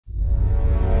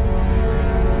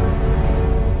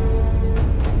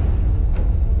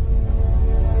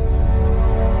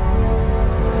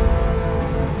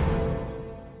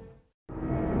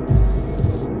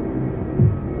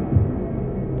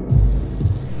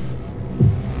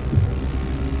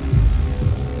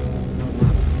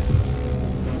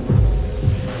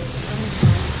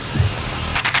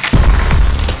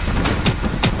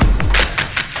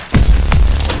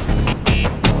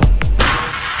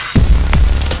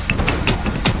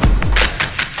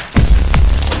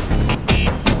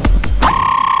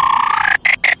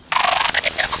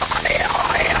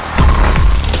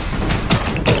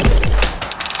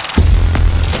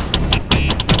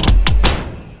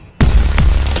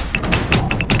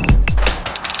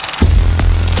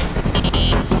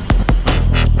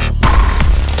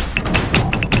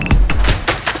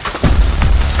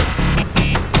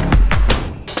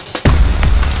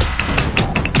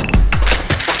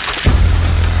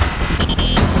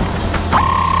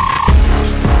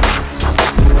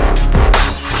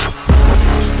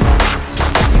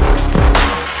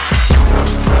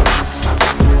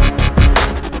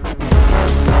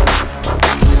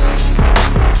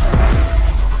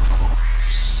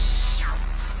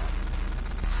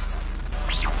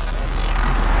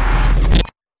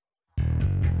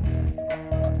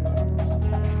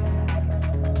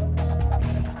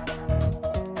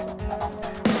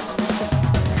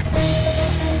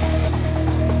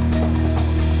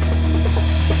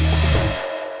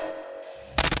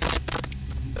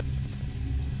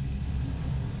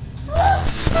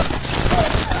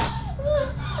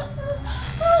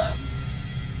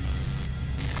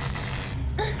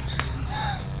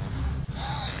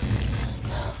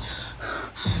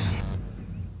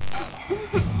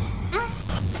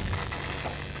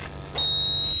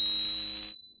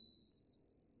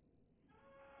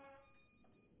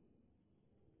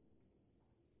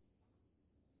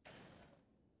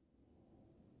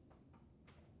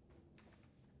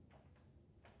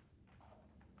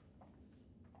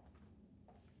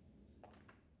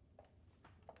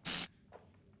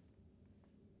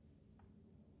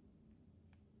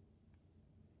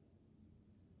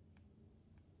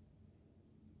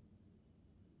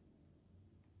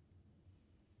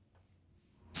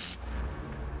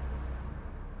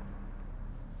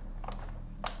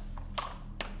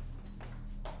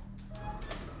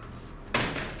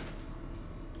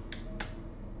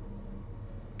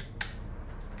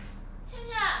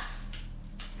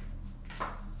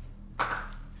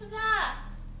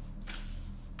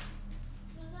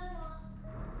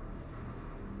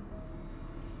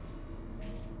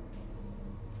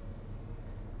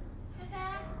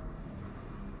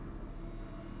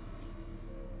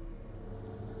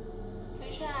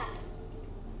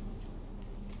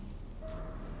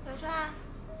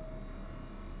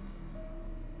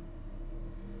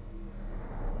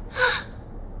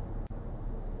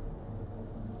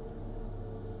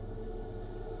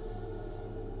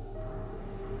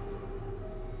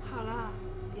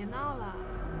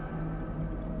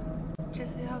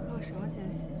我什么惊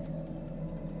喜？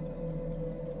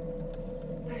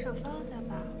把手放下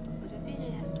吧，我就闭着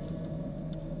眼睛。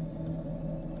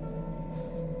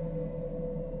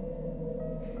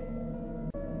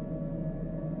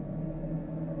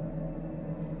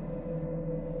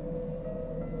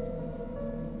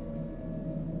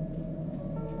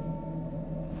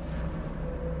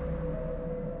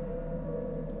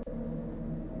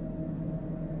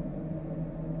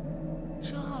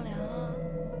手好凉啊，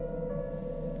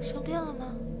生病了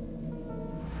吗？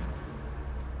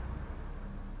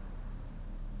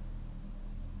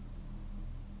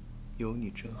有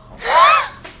你真好。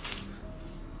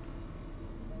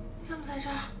你怎么在这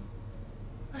儿？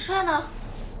文帅呢？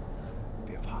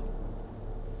别怕，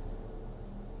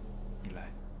你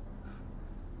来。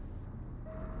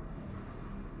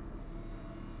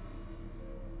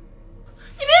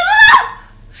你别过来！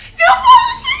你这个疯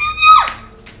子神经病！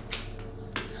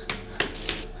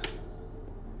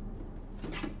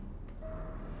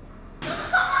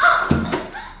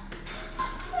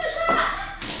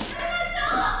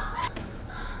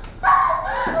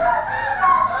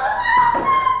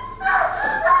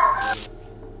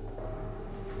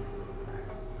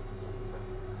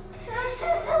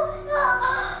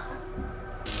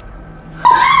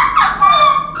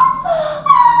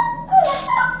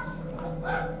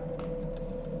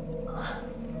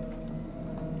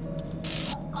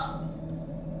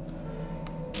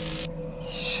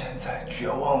绝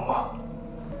望吗？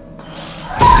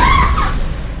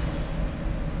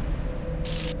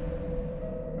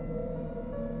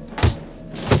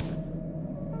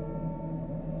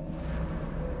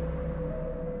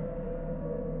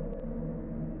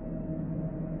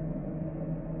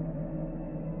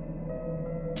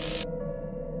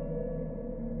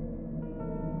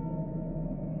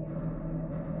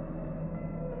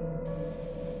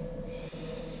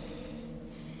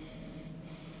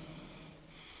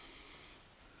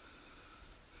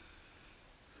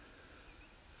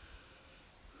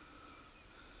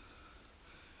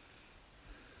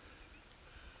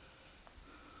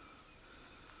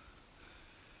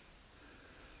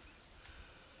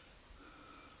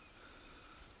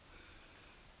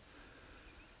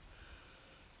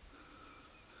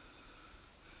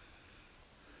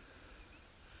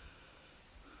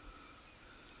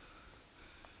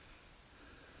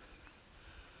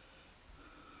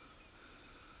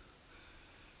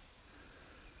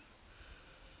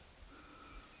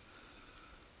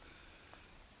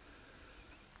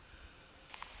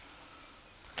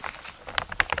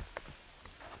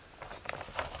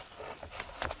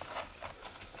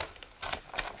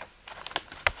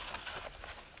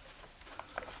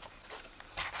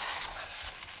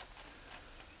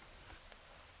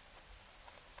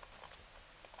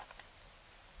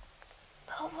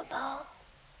能不能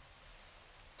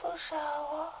不杀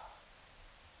我？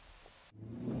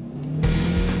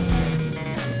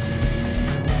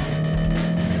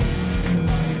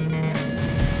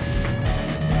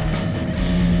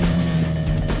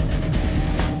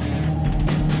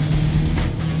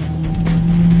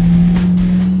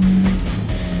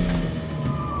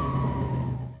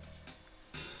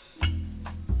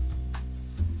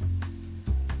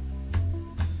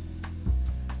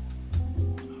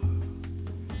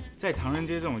在唐人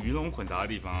街这种鱼龙混杂的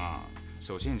地方啊，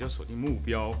首先你就锁定目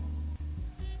标。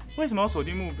为什么要锁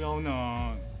定目标呢？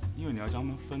因为你要将它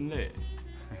们分类。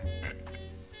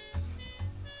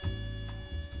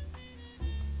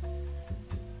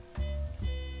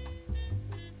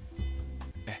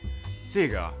这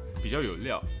个啊比较有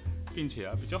料，并且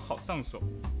啊比较好上手。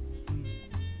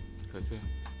可是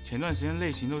前段时间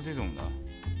类型都是这种的，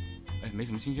没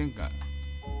什么新鲜感。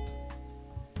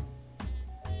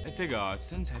这个啊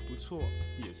身材不错，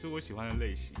也是我喜欢的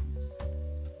类型。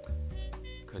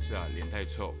可是啊脸太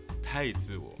臭，太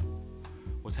自我，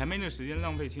我才没那时间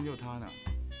浪费迁就他呢。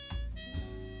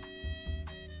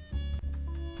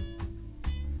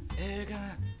看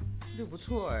看这个不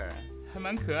错还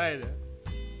蛮可爱的，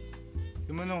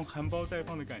有没有那种含苞待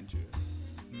放的感觉？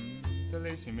这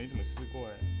类型没怎么试过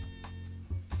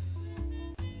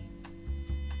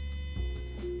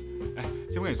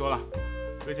先不跟你说了，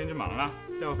我今天就忙了，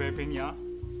待会回来陪你啊。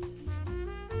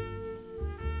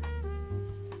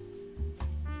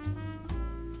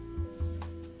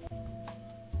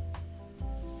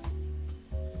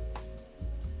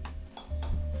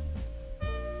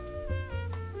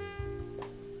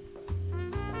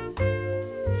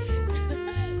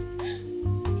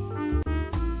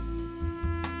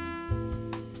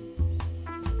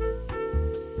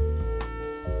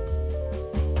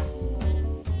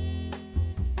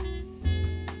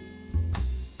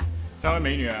三位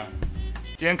美女，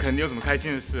今天肯定有什么开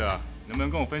心的事啊？能不能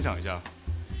跟我分享一下？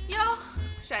哟，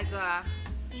帅哥，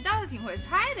你倒是挺会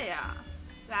猜的呀！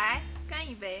来，干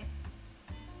一杯。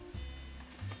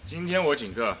今天我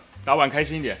请客，打碗开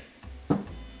心一点。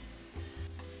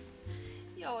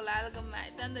又来了个买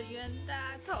单的冤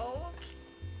大头。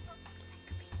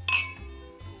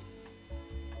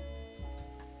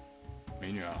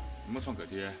美女啊，有没有创可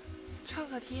贴？创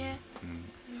可贴？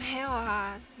没有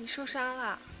啊，你受伤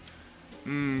了？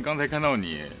刚才看到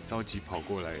你着急跑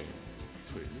过来，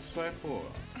腿是摔破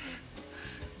了。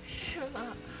是吗？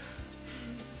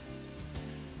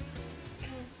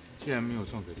既然没有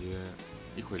创可贴，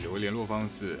一会留个联络方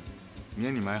式，明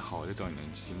天你买好再找你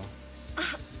联系吗？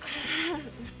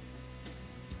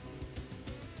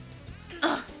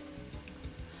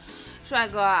帅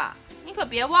哥，你可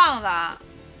别忘了，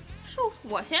是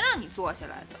我先让你坐下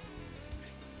来的。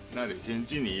那得先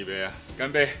敬你一杯啊！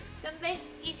干杯！干杯，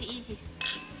一起。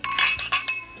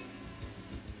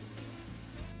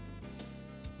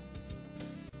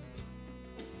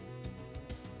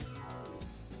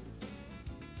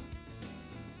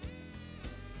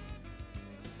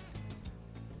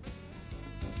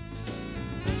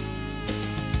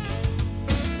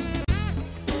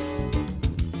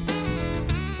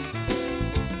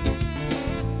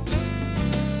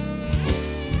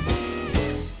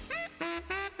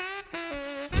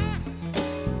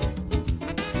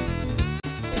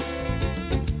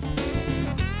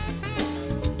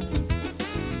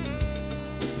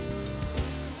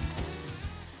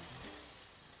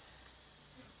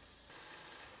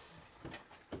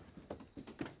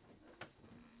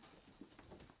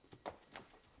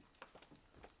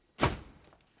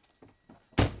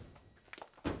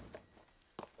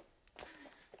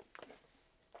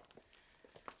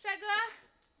帅哥，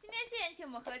今天谢谢你请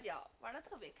我们喝酒，玩得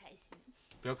特别开心。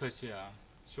不要客气啊，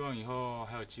希望以后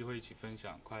还有机会一起分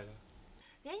享快乐。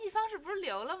联系方式不是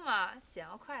留了吗？想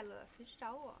要快乐，随时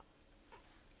找我。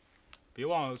别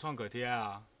忘了创可贴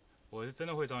啊，我是真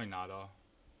的会找你拿的哦。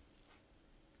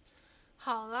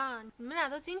好了，你们俩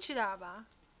都矜持点吧，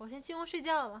我先进屋睡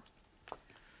觉了。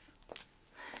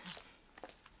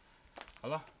好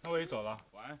了，那我也走了，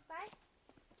晚安。拜。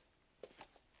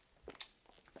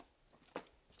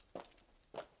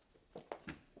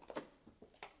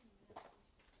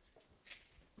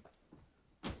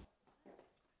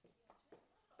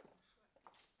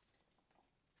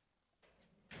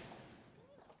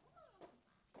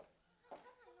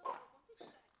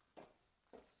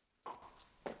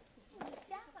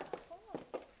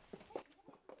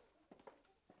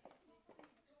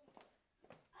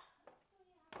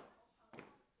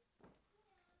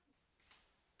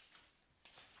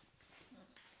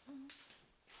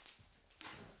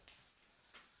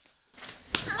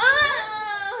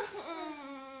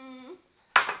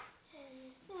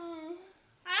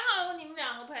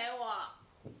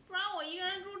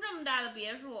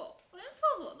别墅，我连厕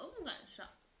所都不敢上。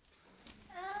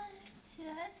起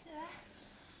来。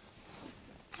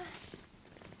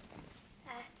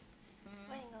哎，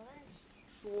问你个问题。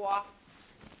说。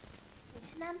你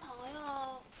新男朋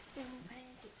友为什么不陪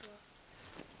你一起住？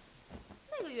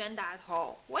那个冤大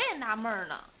头，我也纳闷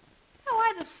呢，他我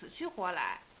爱的死去活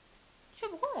来，却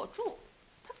不跟我住，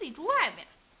他自己住外面。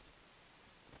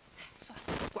算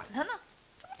了，管他呢，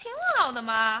这不挺好的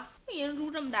吗？一人住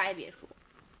这么大一别墅。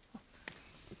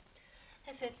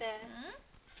哎，菲菲，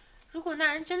如果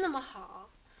那人真那么好，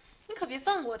你可别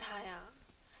放过他呀！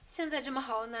现在这么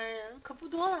好的男人可不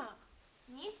多了。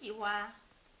你喜欢，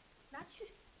拿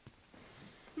去，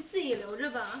你自己留着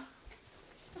吧。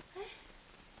哎，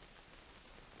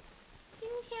今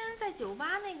天在酒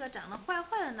吧那个长得坏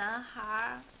坏的男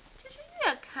孩，真是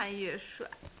越看越帅。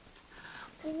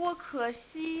不过可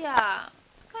惜呀，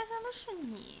看上的是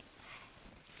你。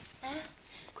哎，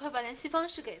快把联系方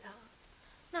式给他。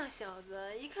那小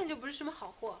子一看就不是什么好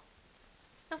货，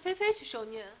让菲菲去受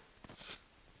虐。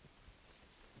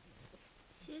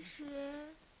其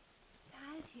实他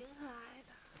还挺可爱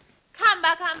的。看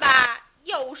吧，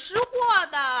有识货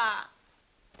的。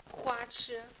花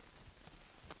痴。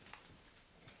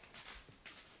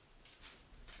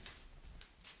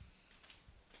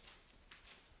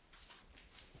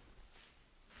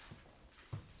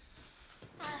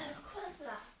哎，困死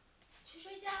了，去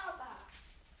睡觉吧。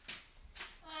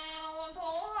哎呀，我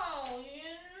头好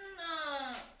晕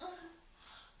呐！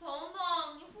彤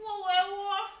彤，你扶我回屋。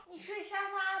你睡沙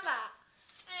发吧。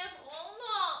哎呀，彤彤，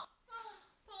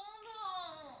彤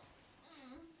彤，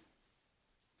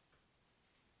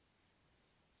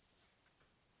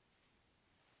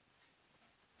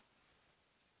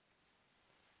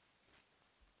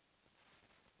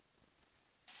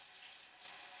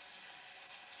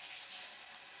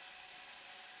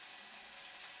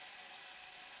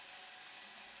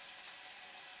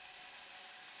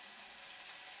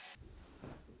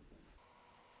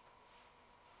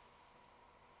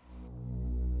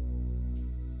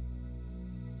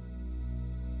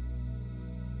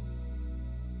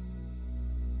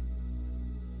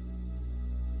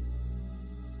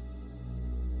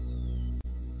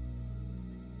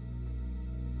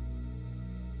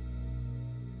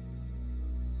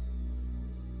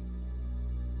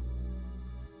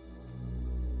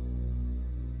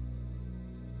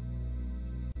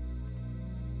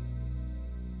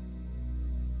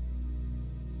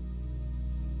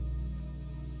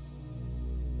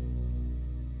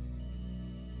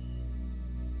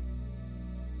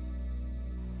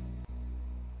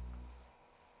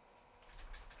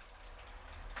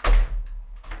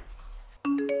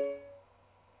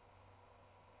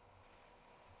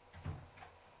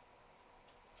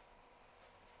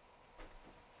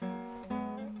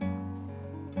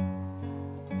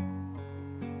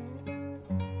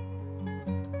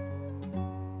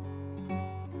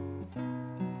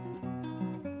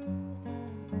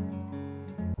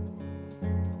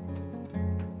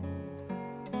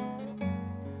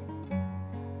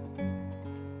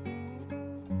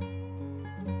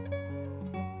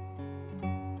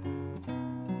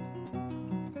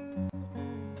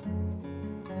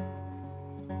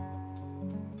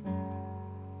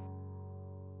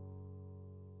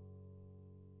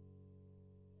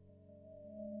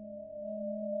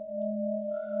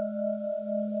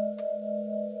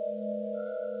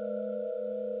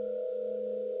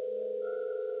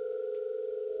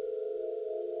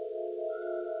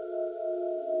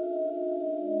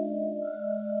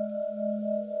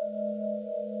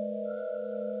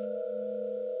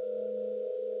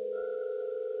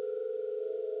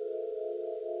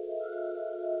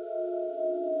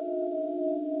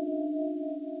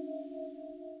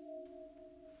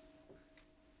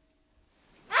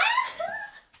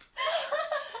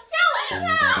上，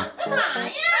干嘛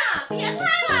呀？别拍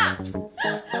了！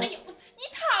哎呦，你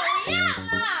讨厌了！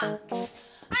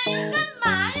哎呀，干嘛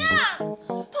呀？彤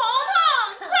彤，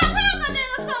你快看看这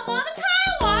个色魔，他拍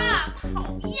我啊！讨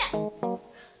厌！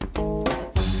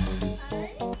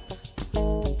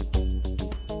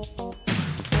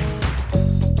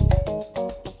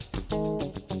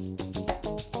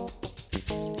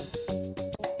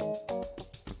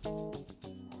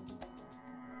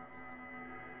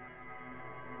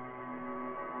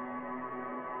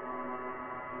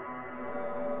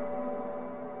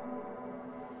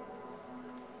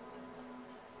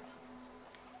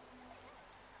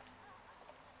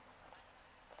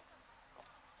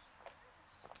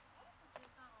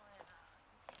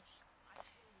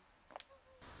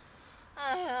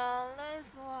哎呀，累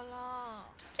死我了！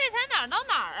这才哪儿到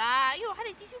哪儿啊？一会儿还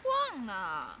得继续逛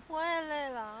呢。我也累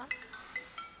了。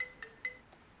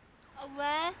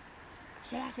喂，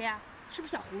谁呀？谁呀？是不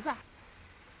是小胡子？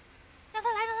让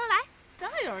他来，让他来！正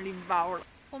好有人拎包了。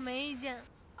我没意见。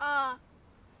好，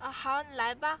你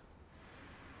来吧。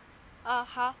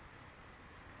好。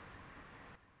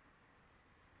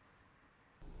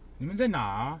你们在哪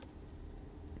啊？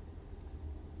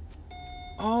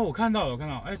哦，我看到了，我看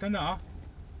到了。哎，等等啊！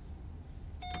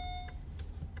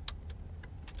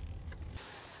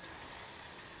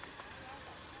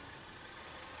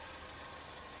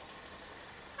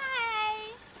嗨，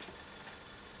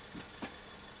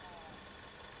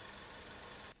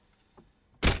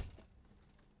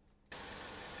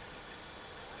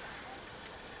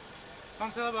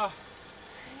上车吧。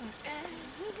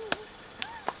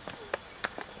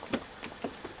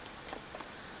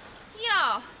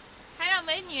哟，还让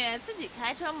美女自己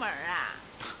开车门啊？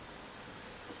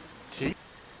请。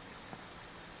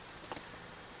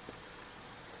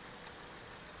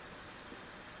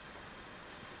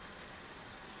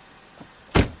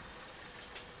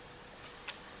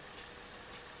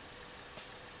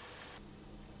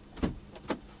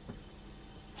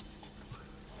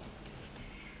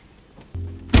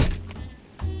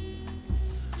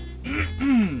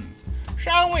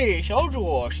三位小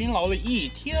主辛劳了一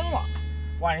天了，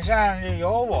晚上就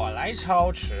由我来操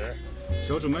持。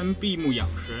小主们闭目养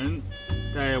神，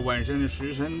待晚上的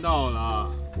时辰到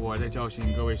了，我再叫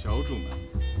醒各位小主们。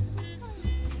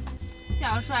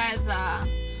小帅子，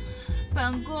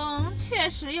本宫确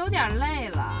实有点累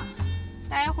了，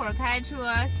待会儿开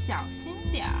车小心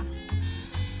点儿。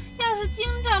要是惊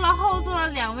着了后座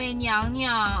两位娘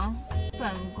娘，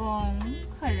本宫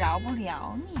可饶不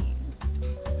了你。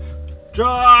这，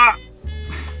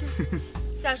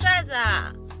小帅子，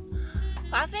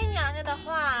华妃娘娘的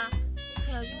话，你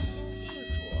可要用心记住，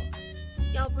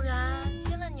要不然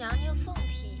惊了娘娘凤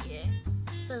体，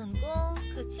本宫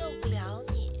可救不了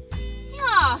你。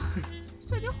哟，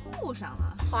这就护上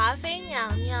了。华妃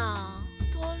娘娘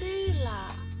多虑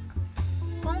了。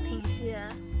宫廷戏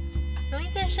容易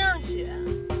溅上血，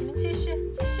你们继续。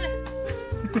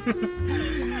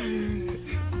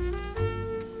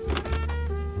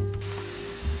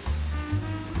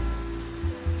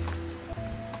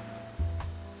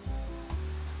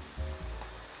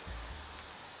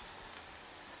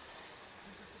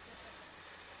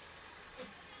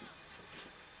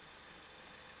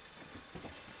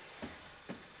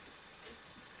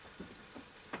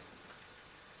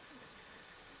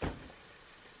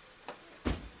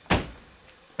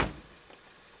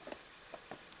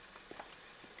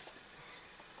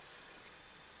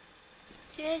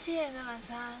今天谢谢你的晚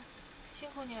餐，辛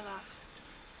苦你了。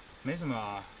没什么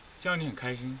啊，这样你很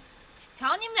开心。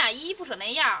瞧你们俩依依不舍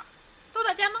那样，都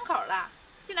到家门口了，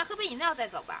进来喝杯饮料再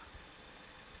走吧。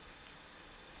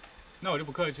那我就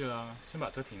不客气了，先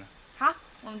把车停了。好，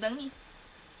我们等你。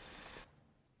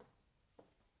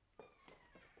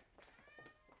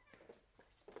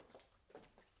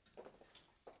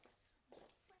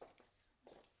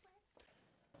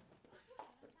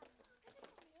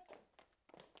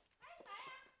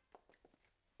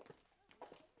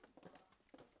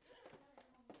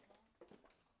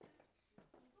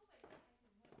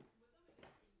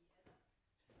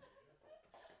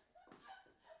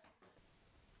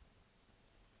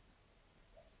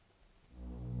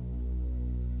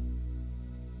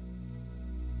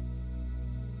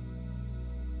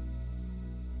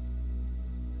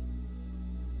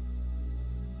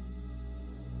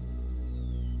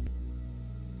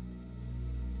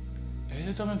哎，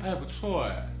这照片拍得不错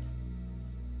哎。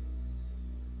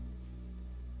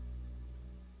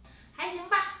还行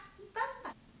吧，一般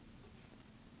般。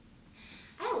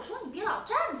哎，我说你别老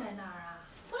站在那儿啊，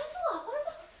过来坐，过来坐。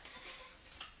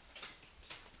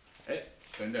哎，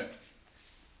等等，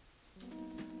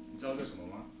你知道这是什么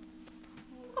吗？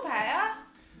扑克牌啊。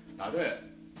答对了，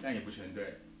但也不全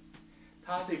对。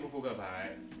它是一副扑克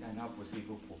牌，但它不是一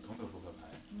副普通的扑克牌。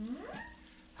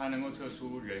它能够测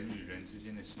出人与人之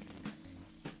间的心理反应。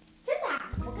真的啊？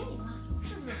我跟你吗？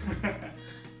是不是？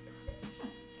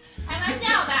开玩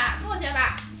笑的，坐下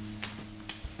吧。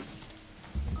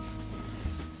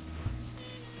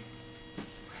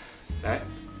来，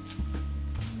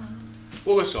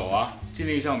握个手啊，建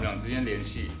立一下我们俩之间联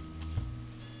系。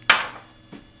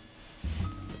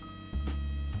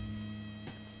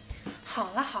好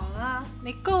了好了，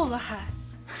没够了还。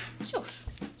就是。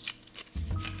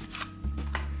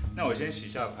那我先洗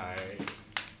下牌，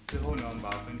之后呢，我们把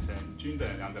它分成均等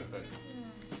2等份。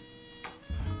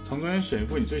从中间选一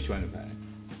副你最喜欢的牌。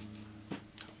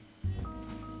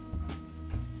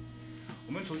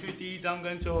我们除去第1张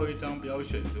跟最后1张不要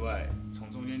选之外，从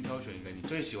中间挑选一个你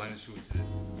最喜欢的数字，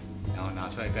然后拿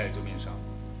出来盖在桌面上。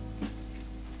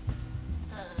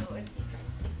我喜欢这个。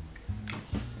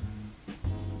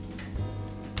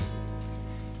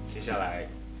接下来，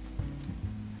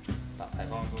把牌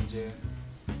放在中间，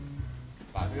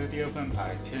把这个第2份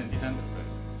牌切成第3等份，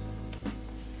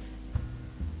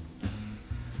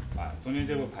把中间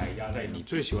这副牌压在你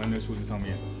最喜欢的数字上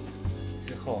面，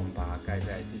之后我们把它盖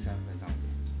在第3份上面，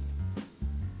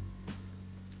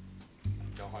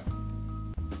交换。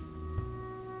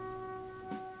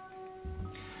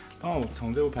帮我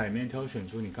从这副牌里面挑选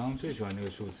出你刚刚最喜欢那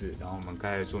个数字，然后我们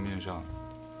盖在桌面上。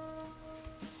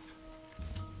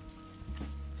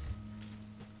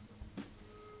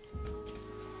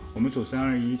我们数3、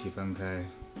2、1一起分开。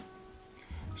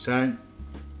3、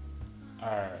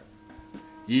2、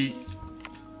1。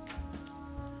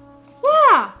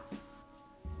哇！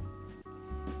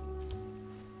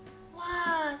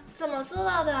哇，怎么做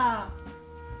到的？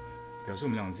表示我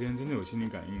们俩之间真的有心理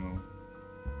感应哦。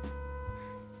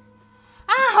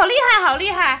啊，好厉害，好厉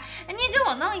害！你也给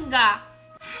我弄一个。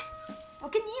我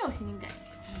跟你有心灵感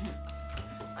应。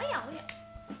我也。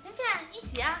倩倩，一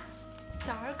起啊！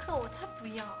小儿科我才不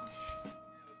要。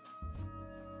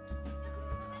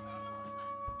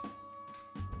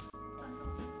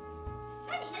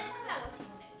那你先看看我喜欢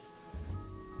哪个。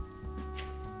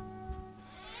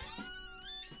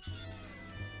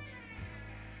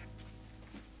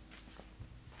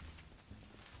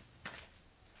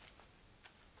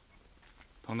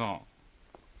彤彤，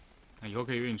那以后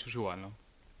可以约你出去玩了。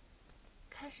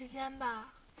看时间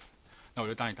吧。那我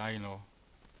就当你答应喽。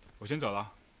我先走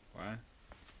了，晚安。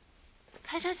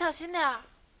开车小心点儿。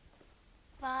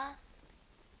晚安。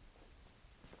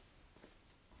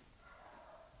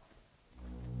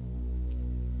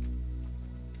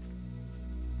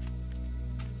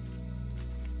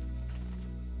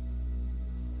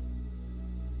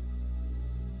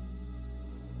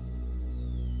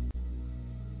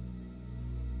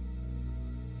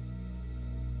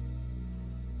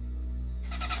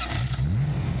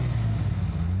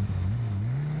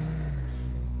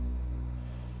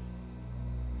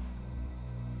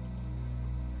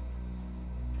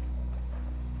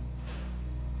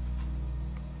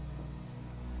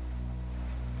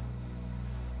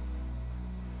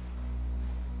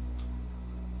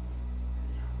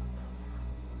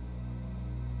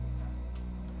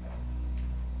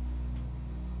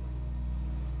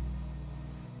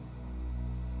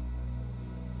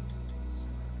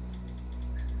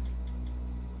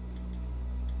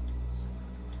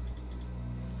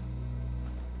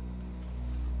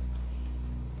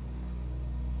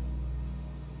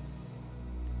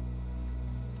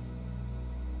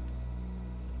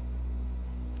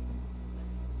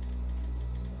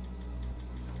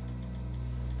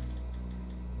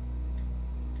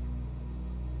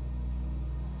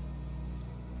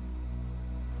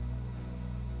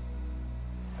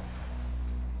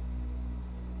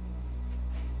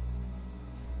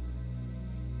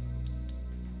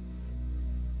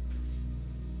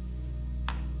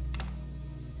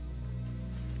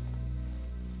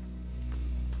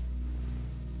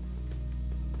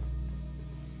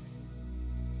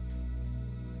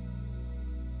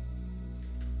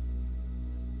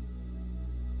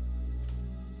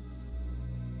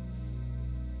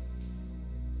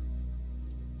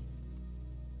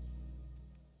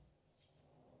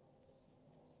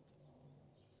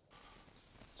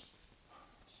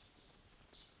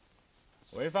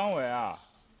喂，方伟啊，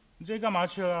你最近干嘛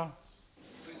去了？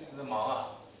最近在忙啊。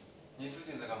你最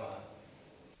近在干嘛？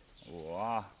我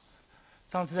啊，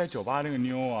上次在酒吧那个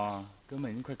妞啊，根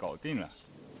本已经快搞定了。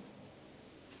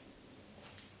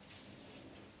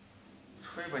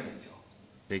吹吧你就。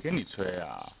得跟你吹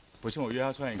啊！不信我约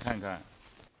她出来你看看。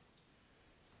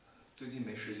最近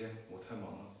没时间，我太忙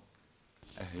了。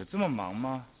哎，有这么忙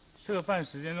吗？吃个饭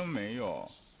时间都没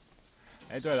有。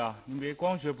哎，对了，你别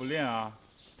光学不练啊，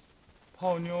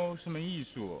泡妞是门艺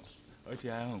术，而且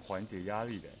还很缓解压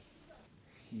力的。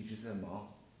一直在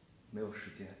忙，没有时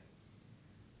间。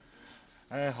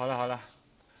哎，好了好了，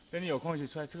等你有空一起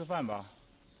出来吃个饭吧。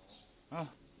啊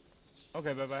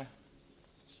 ，OK， 拜拜。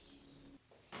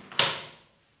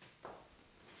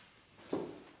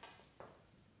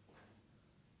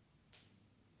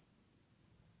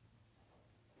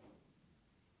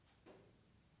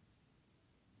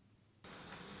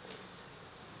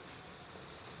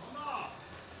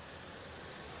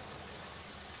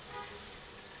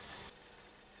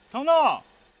彤彤，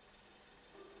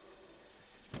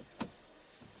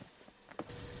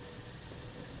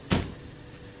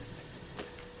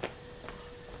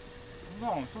彤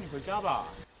彤，送你回家吧。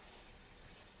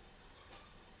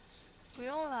不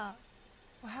用了，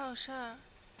我还有事儿，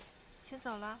先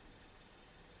走了。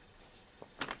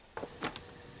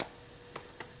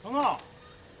彤彤，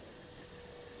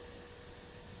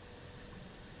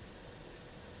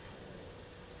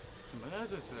怎么了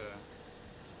这是？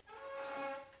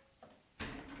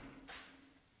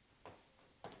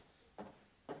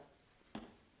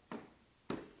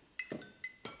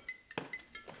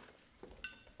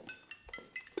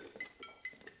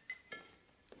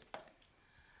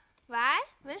喂，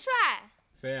文帅，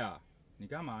飞啊，你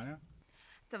干嘛呢？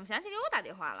怎么想起给我打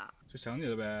电话了？就想你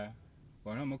了呗。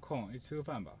晚上有没有空？一起吃个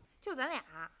饭吧。就咱俩。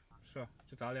是啊，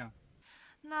就咱俩。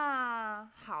那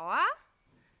好啊，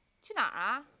去哪儿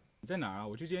啊？你在哪儿啊？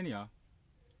我去接你啊。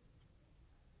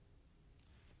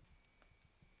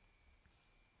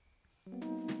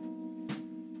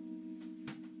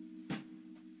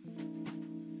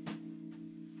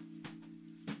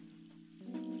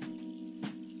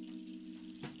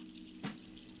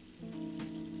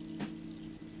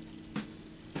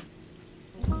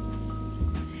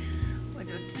我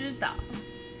就知道。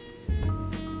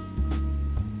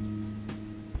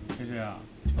菲菲啊，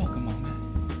去帮我个忙呗。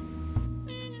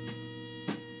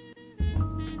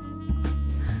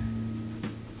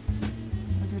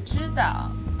我就知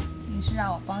道你是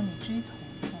让我帮你追彤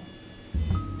彤。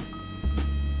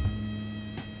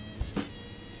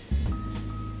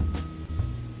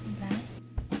来。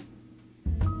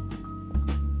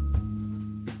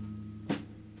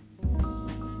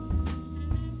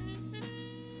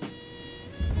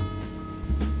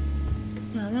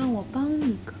想让我帮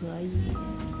你可以，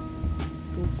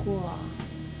不过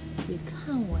得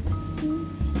看我的心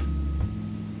情。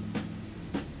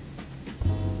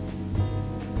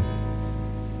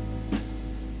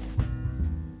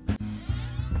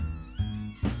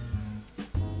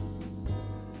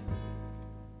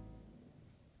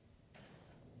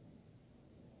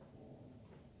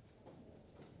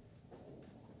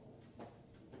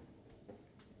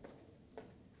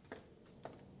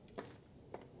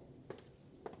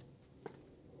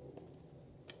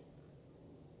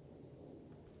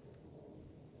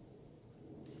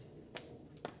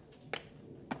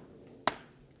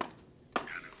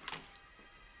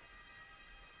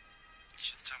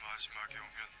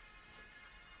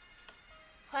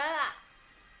回来啦，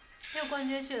又逛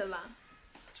街去了吧？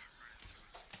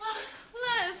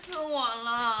累死我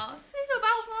了！司机就把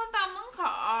我送到大门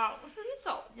口，我自己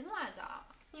走进来的。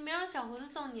你没让小胡子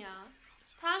送你啊？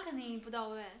他肯定一步到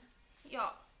位。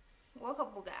哟，我可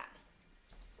不敢。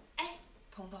哎，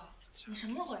彤彤，你什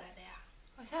么时候回来的呀？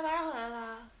我下班回来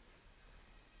了。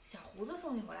小胡子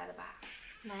送你回来的吧？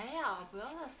没有，不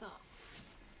用他送。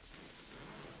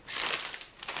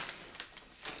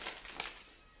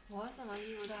我怎么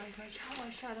遇不到一个这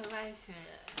么帅的外星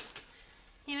人？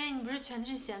因为你不是全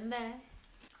智贤呗。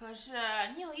可是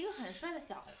你有一个很帅的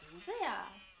小胡子呀。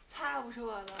才不是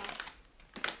我的。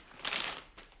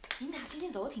你们俩最近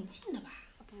走得挺近的吧？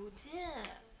不近。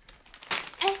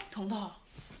哎，彤彤，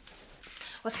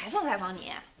我采访你。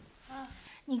啊。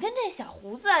你跟这小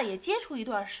胡子也接触一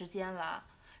段时间了，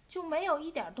就没有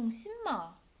一点动心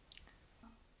吗？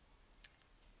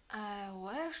哎，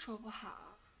我也说不好。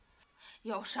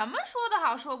有什么说得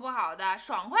好说不好的？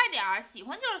爽快点儿，喜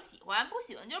欢就是喜欢，不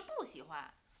喜欢就是不喜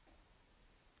欢。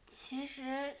其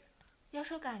实，要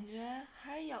说感觉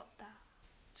还是有的，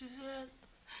只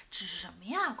是什么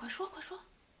呀？快说快说。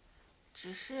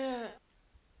只是，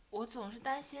我总是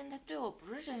担心他对我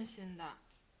不是真心的，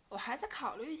我还再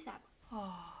考虑一下吧。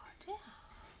哦，这样。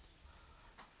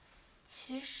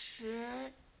其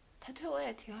实，他对我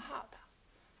也挺好的，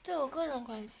对我个人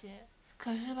关心。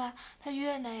可是吧，他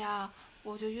越那样，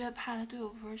我就越怕他对我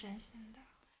不是真心的。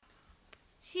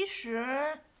其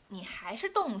实你还是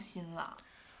动心了。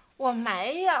我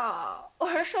没有，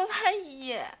我是说万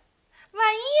一。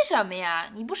万一什么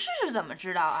呀？你不试试怎么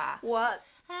知道啊？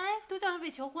哎，都叫上被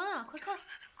求婚啊！快看。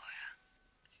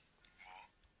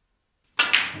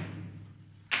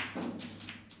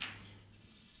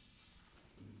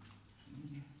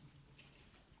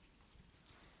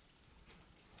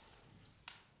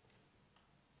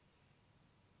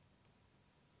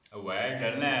喂，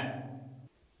人嘞？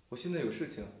我现在有事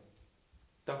情，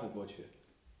待会儿过去。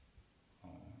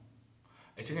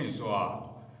先跟你说啊，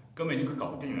哥们已经快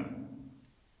搞定了。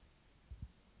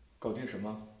搞定什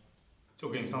么？就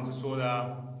我跟你上次说的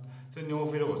啊，这妞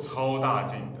飞得我超大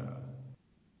劲的。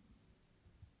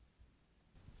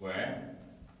喂？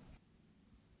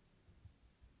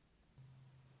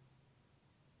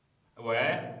喂？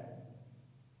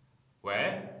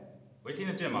喂？喂，听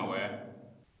得见吗？喂？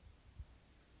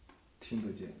听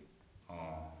得见。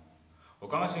哦，我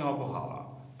刚刚信号不好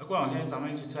啊，那过两天咱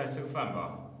们一起出来吃个饭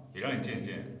吧，也让你见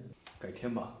见。改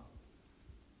天吧。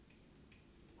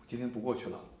我今天不过去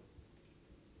了，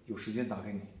有时间打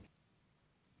给你。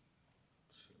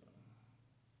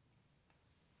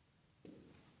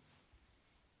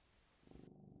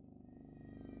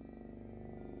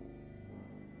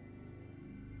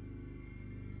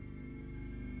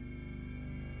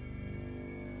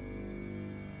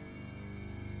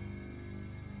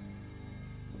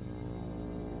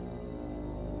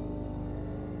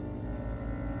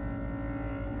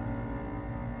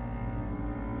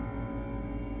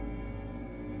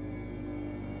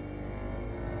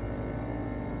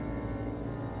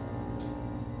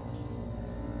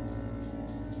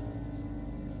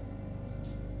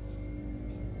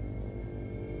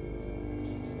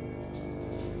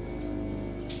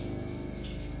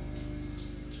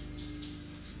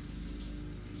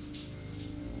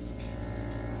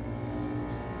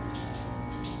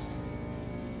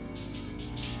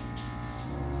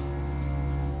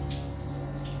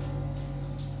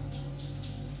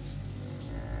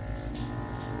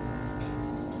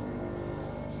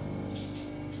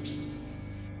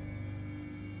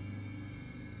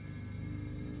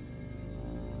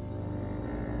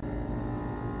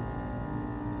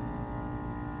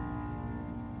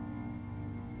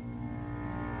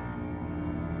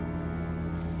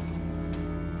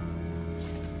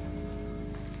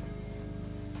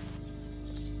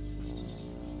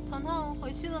彤彤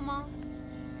回去了吗？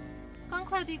刚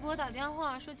快递给我打电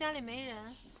话说家里没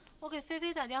人，我给菲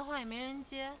菲打电话也没人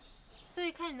接，所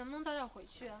以看你能不能早点回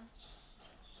去啊。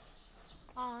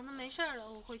哦，那没事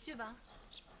了，我回去吧。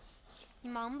你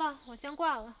忙吧，我先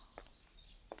挂了。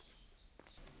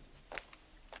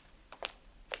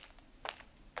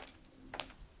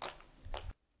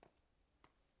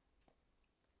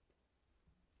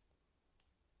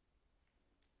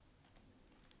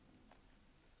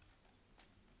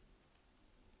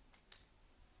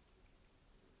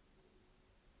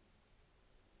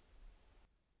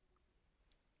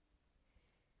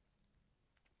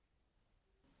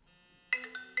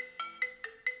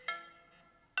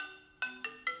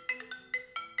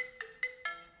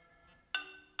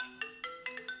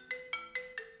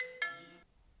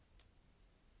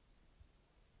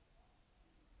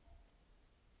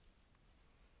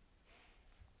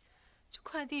这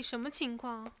快递什么情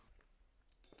况？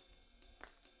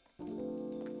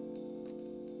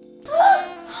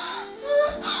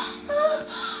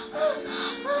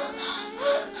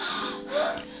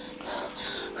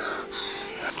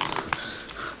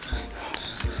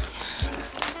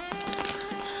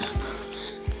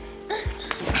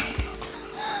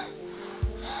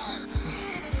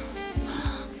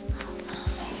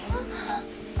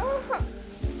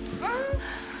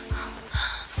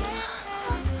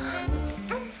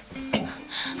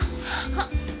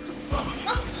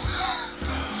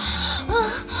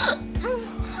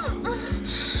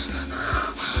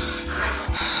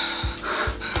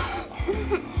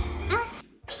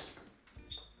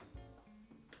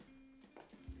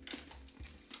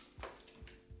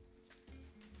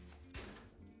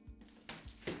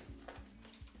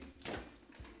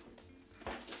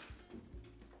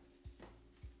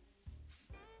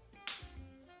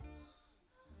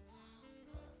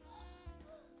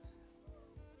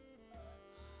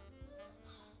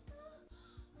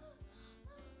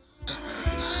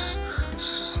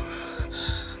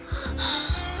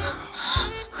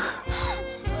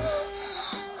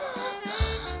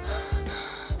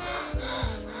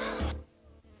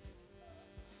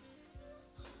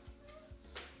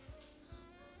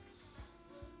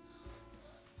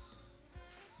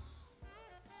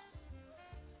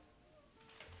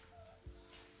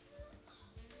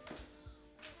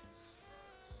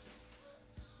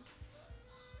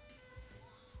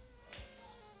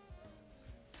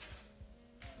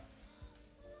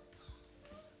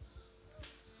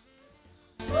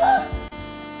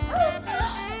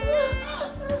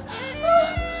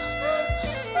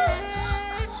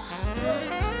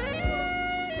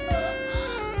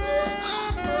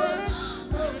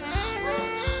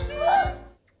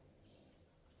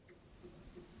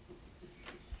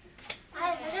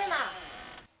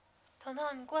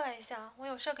彤，你过来一下，我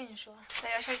有事跟你说。我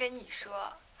有事跟你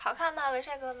说，好看吗？文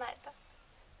帅给我买的。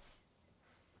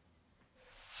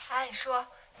哎，你说，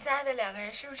心爱的两个人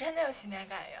是不是真的有心电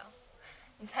感应？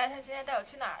你猜他今天带我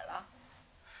去哪儿了？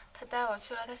他带我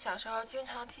去了他小时候经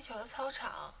常踢球的操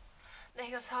场，那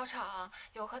个操场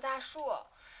有棵大树，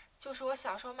就是我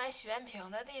小时候买许愿瓶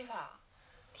的地方。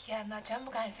天哪，真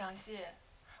不敢相信，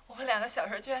我们两个小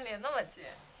时候居然离那么近。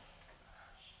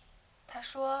他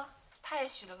说他也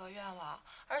许了个愿望，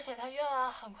而且他愿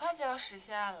望很快就要实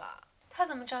现了。他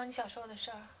怎么知道你小时候的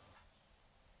事儿？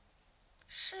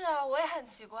是啊，我也很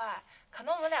奇怪，可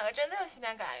能我们两个真的有心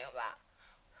电感应吧。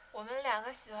我们两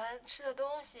个喜欢吃的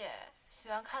东西，喜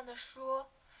欢看的书，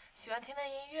喜欢听的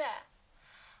音乐，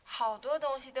好多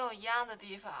东西都有一样的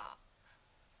地方。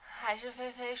还是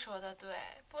菲菲说的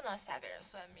对，不能瞎给人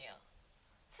算命，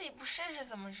自己不试试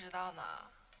怎么知道呢？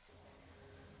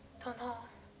彤彤，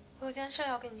我有件事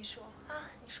要跟你说。啊，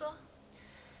你说。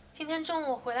今天中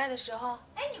午我回来的时候，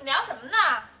哎，你们聊什么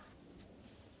呢？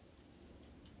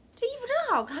这衣服真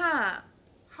好看，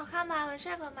好看吧？文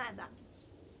帅给我买的。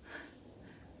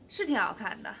是挺好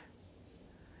看的。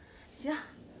行，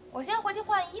我先回去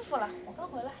换衣服了，我刚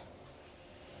回来。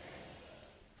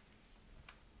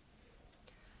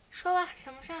说吧，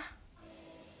什么事儿？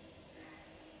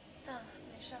算了，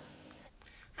没事儿。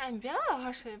哎，你别老有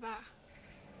话说一半。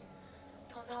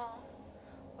彤彤，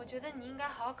我觉得你应该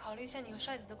好好考虑一下你和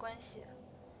帅子的关系。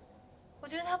我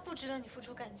觉得他不值得你付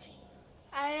出感情。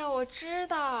哎呀，我知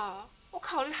道，我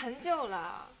考虑很久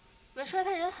了。文帅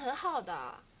他人很好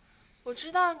的，我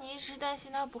知道你一直担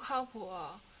心他不靠谱，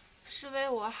是为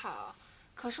我好，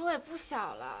可是我也不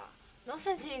小了，能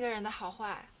分清一个人的好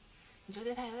坏，你就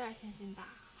对他有点信心吧，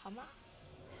好吗？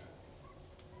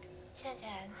倩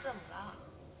倩，你怎么了？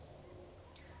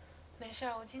没事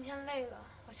儿，我今天累了，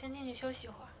我先进去休息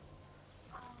会儿。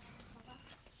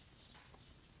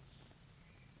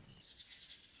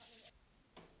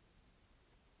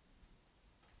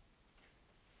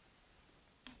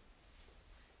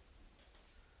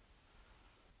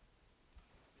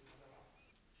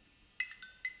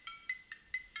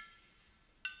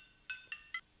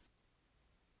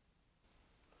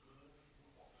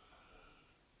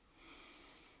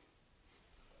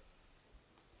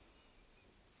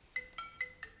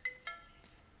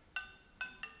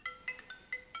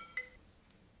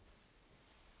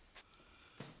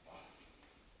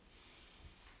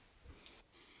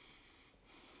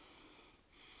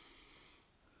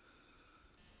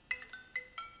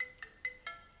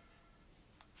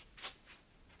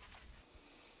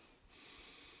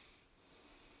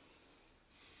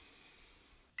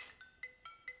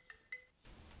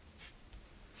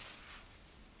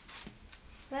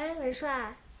喂，文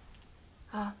帅。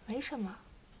啊，没什么，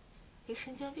一个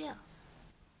神经病。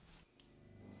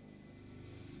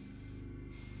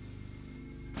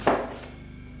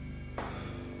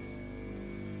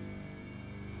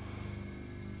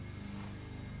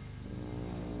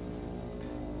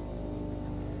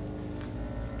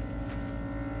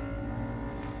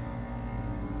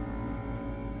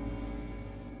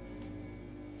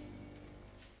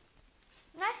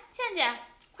来，倩倩，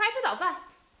快来吃早饭。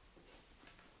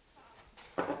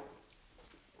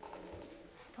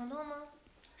彤彤呢？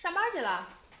上班去了，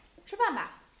吃饭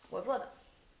吧，我做的。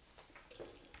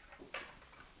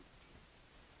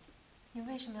你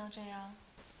为什么要这样？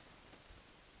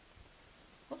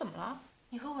我怎么了？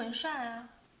你和文帅啊，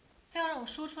非要让我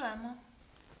说出来吗？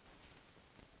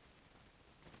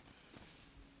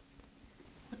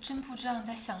我真不知道你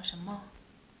在想什么。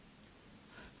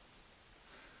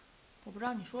我不知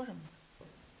道你说什么。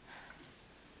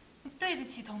你对得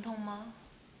起彤彤吗？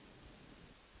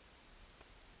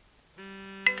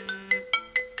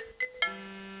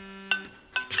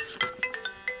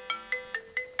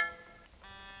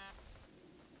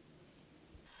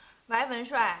喂，文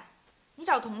帅，你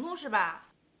找彤彤是吧？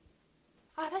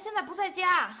啊，他现在不在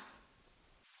家。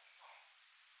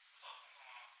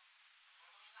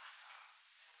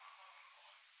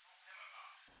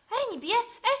哎，你别，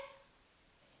哎。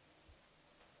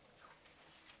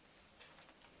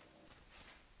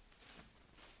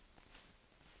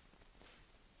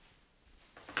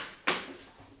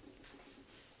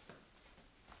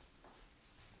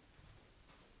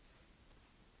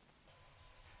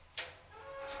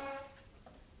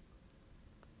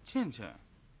倩倩，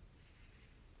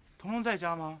彤彤在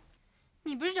家吗？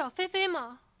你不是找菲菲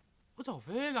吗？我找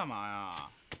菲菲干嘛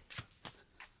呀？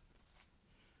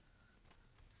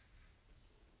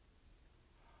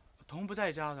彤彤不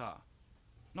在家的，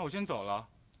那我先走了。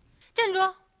站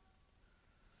住！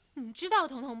你知道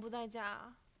彤彤不在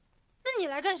家，那你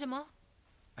来干什么？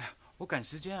哎呀，我赶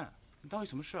时间，你到底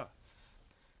什么事？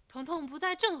彤彤不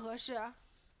在正合适。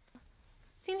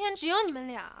今天只有你们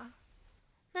俩，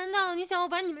难道你想我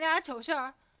把你们俩的丑事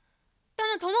儿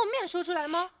当着彤彤面说出来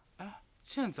吗？哎，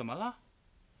倩倩怎么了？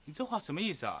你这话什么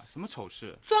意思啊？什么丑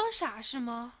事？装傻是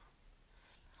吗？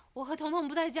我和彤彤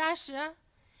不在家时，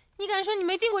你敢说你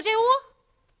没进过这屋，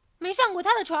没上过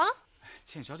他的床？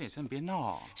倩，小点声，别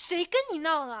闹。谁跟你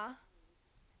闹了？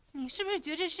你是不是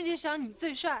觉得这世界上你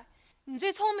最帅，你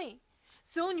最聪明，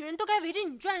所有女人都该围着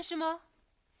你转是吗？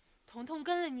彤彤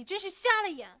跟了你真是瞎了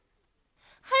眼。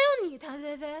还有你谭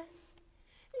菲菲，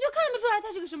你就看不出来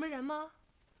他是个什么人吗？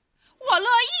我乐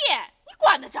意，你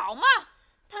管得着吗？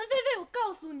谭菲菲，我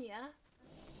告诉你，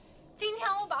今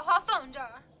天我把话放这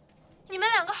儿，你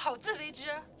们两个好自为之。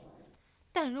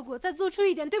但如果再做出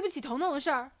一点对不起彤彤的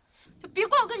事儿，就别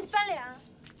怪我跟你翻脸。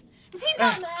你听到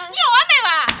没？你有完没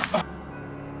完？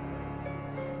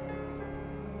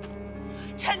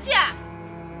陈倩，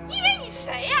你以为你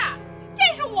谁呀？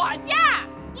这是我家，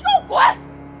你给我滚！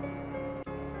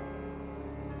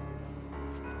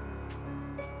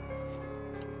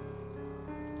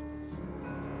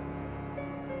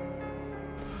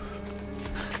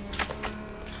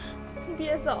你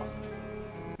别走。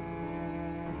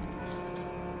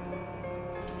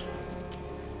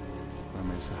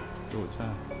没事，有我在。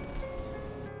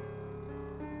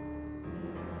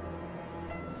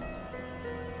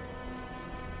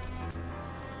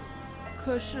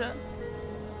可是，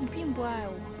你并不爱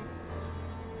我。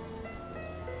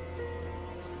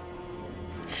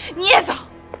你也走。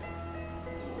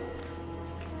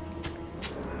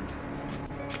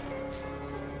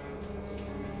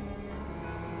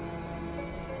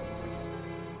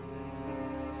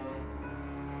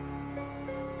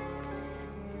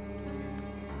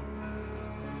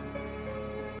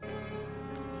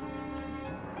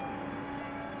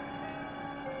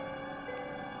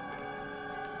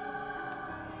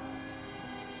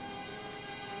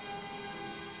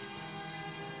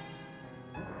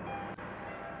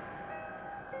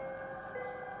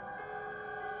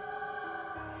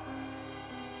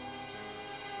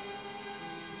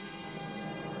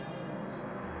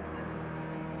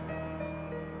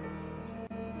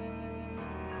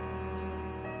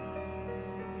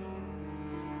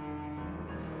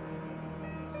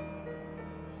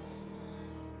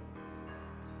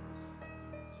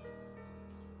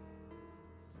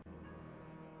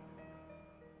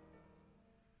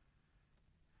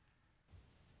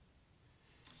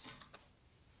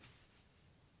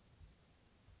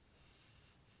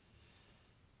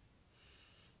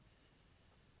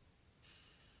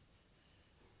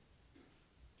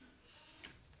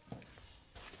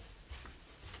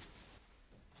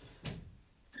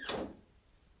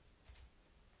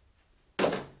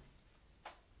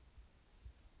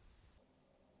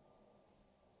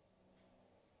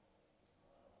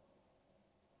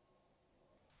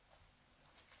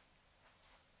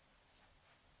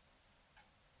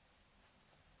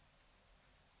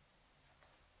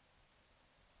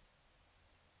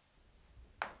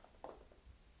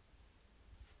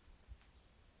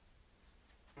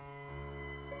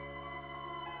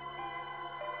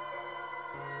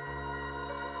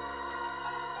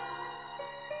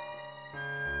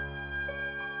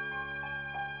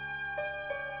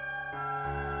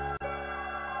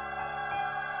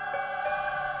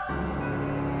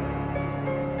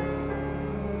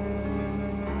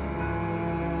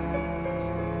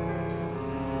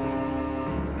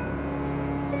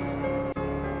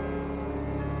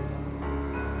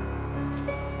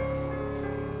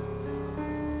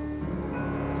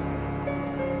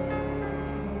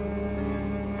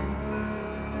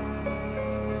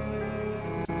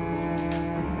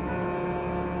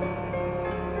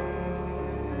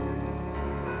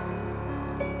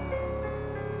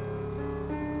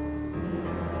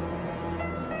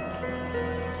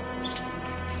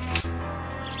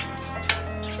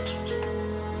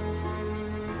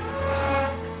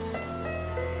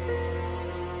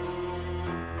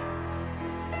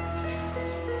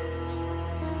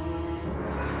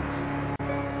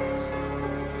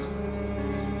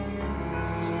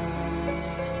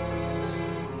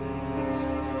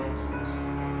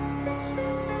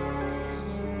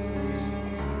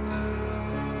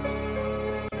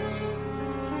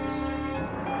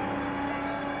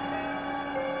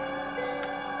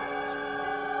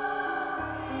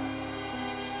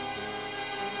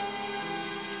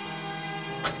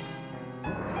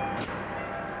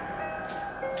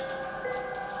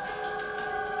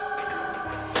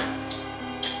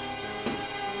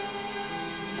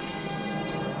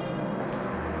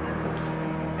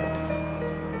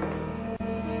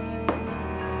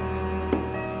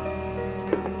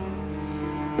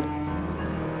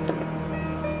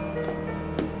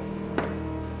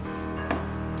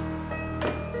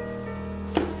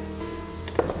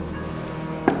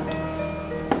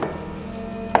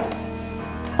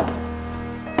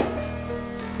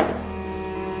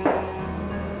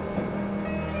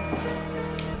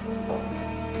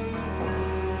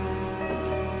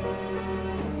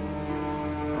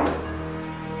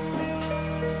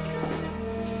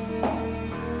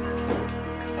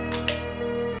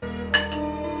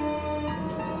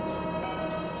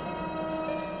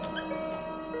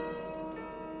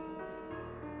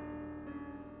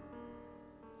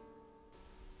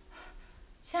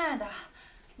的，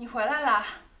你回来了。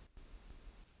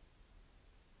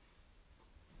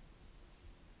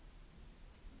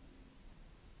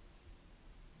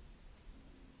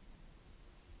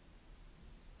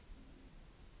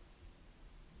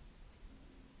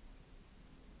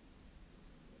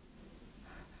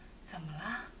怎么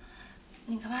了？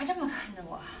你干嘛这么看着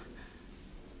我？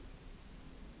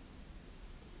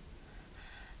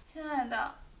亲爱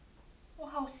的，我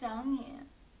好想你。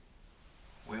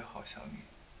我也好想你。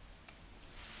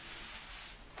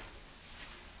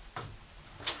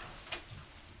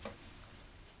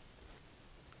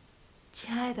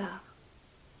亲爱的，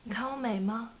你看我美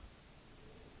吗？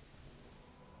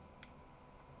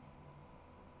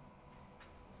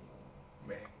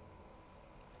美。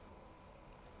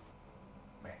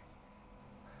美。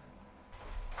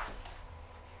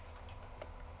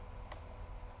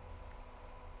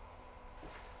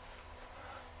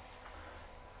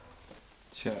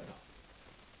亲爱的，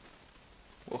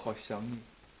我好想你。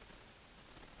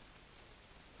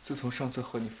自从上次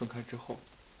和你分开之后，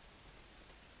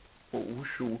我无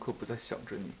时无刻不在想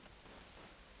着你，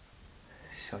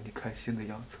想你开心的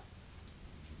样子，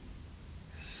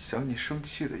想你生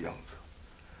气的样子。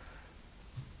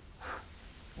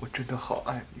我真的好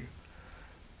爱你，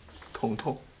彤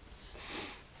彤。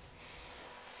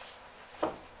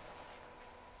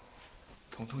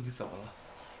彤彤，你怎么了？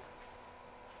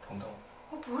彤彤。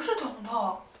我不是彤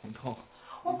彤。彤彤。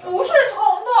我不是彤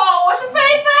彤，我是菲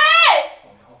菲。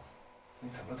彤彤，你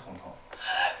怎么了，彤彤？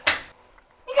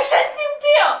你个神经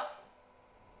病！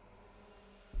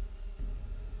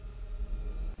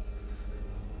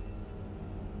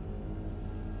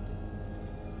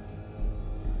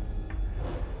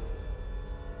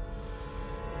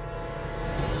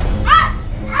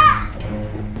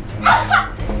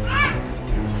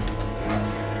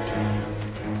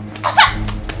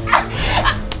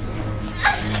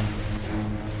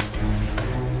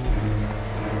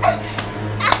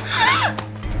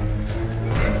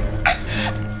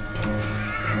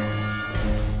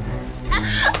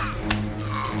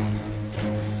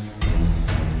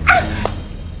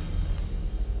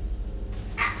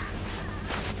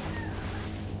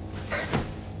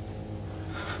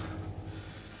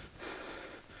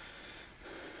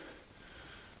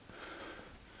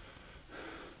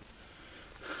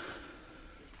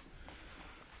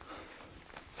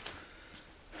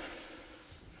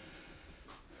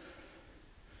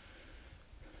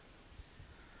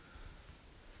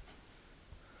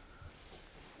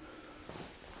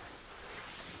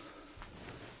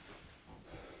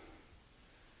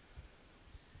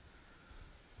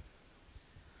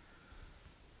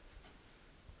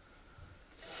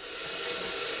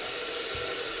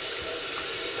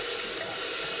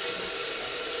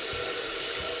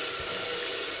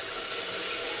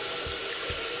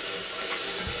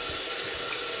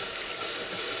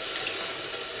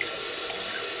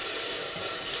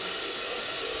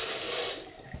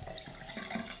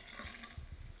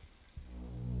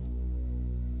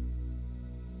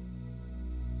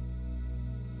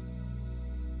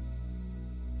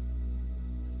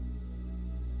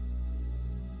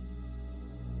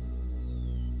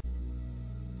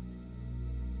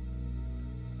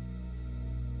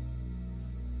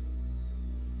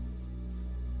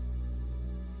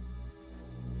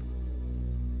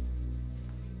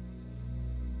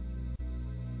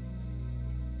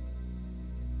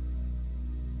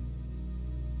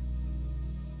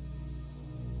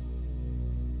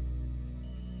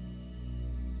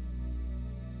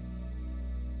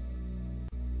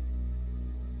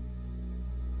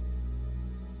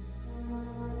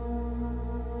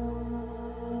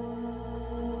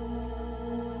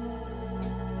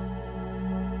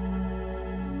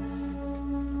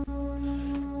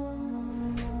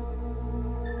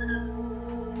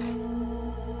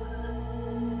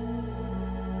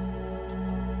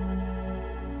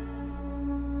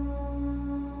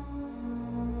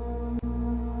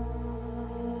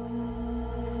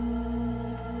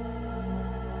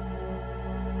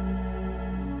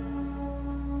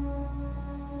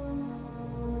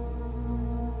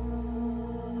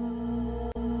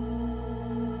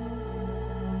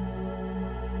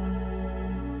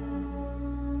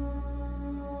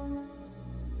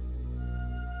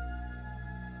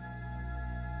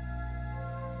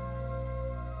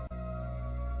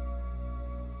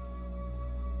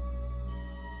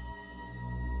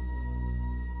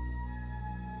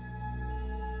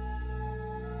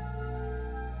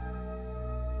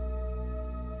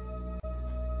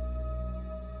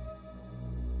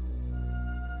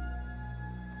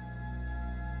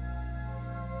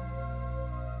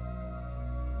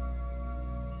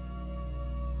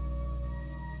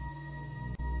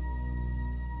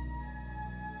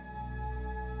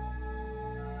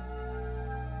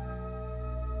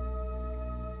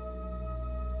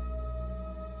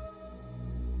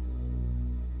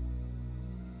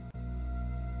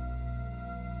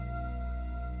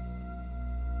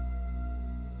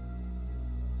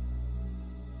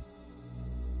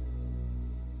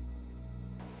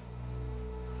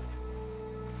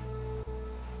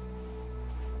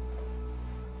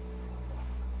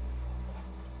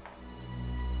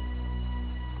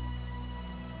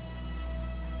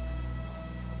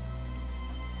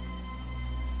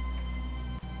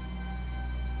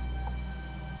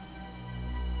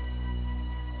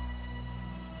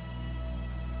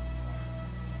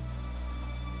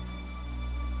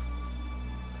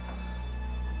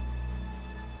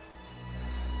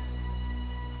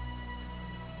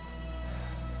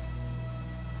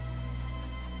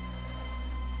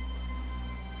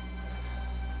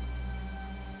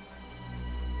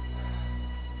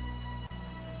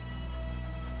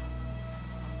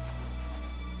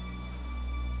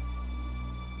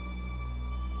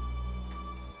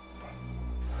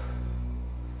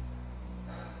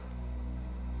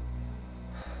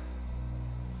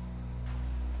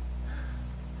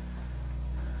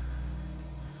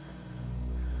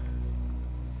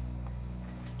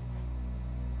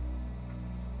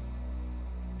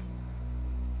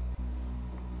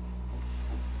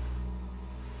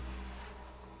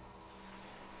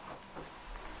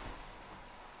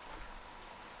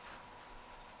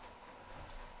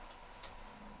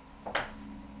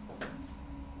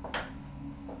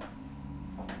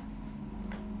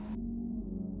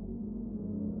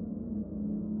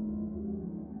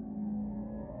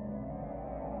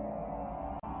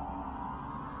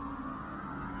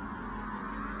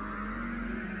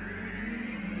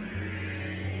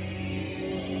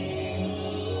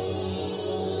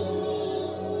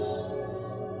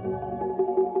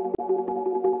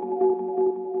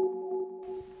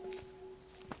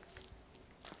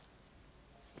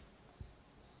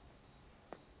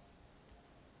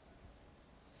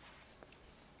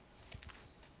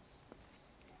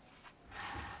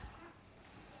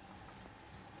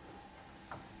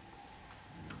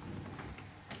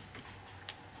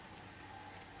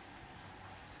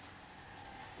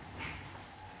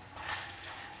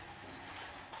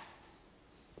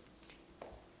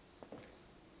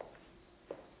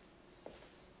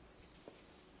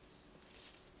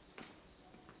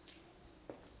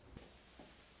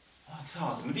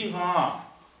操，什么地方啊？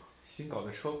新搞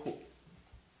的车库，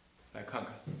来看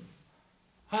看。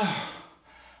哎呀，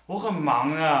我很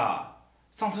忙的。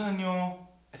上次那妞，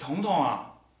彤彤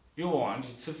啊，约我晚上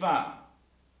去吃饭。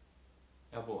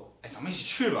要不，咱们一起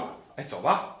去吧。走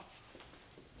吧。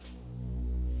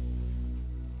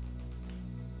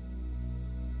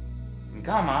你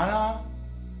干嘛呢？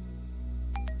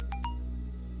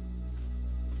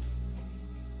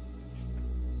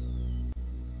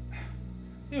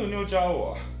又有妞教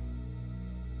我。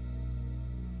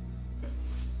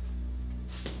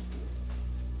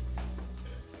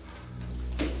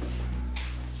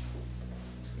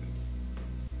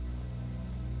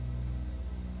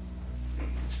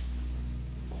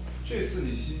这次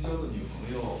你新交的女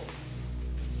朋友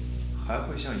还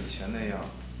会像以前那样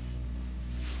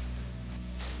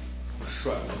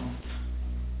帅吗？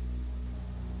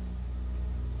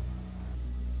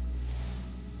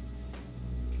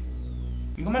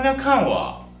你干嘛这样看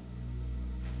我？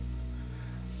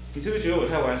你是不是觉得我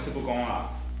太玩世不恭了？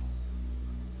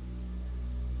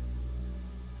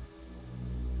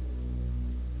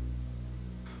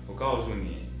我告诉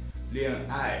你，恋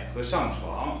爱和上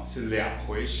床是两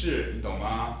回事，你懂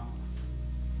吗？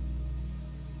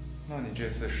那你这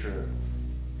次是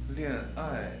恋爱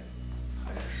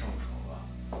还是上床啊？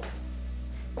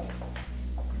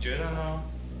你觉得呢？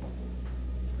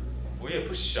我也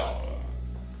不小了。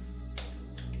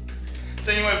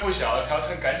正因为不小，才要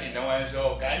趁赶紧能玩的时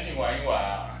候赶紧玩一玩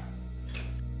啊！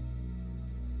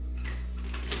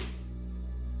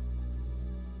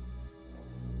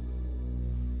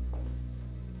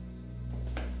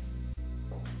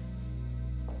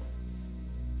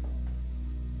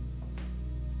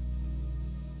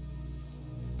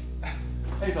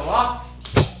走吧。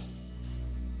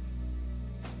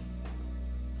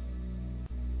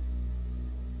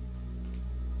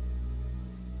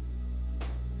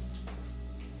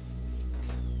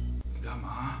你干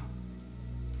嘛？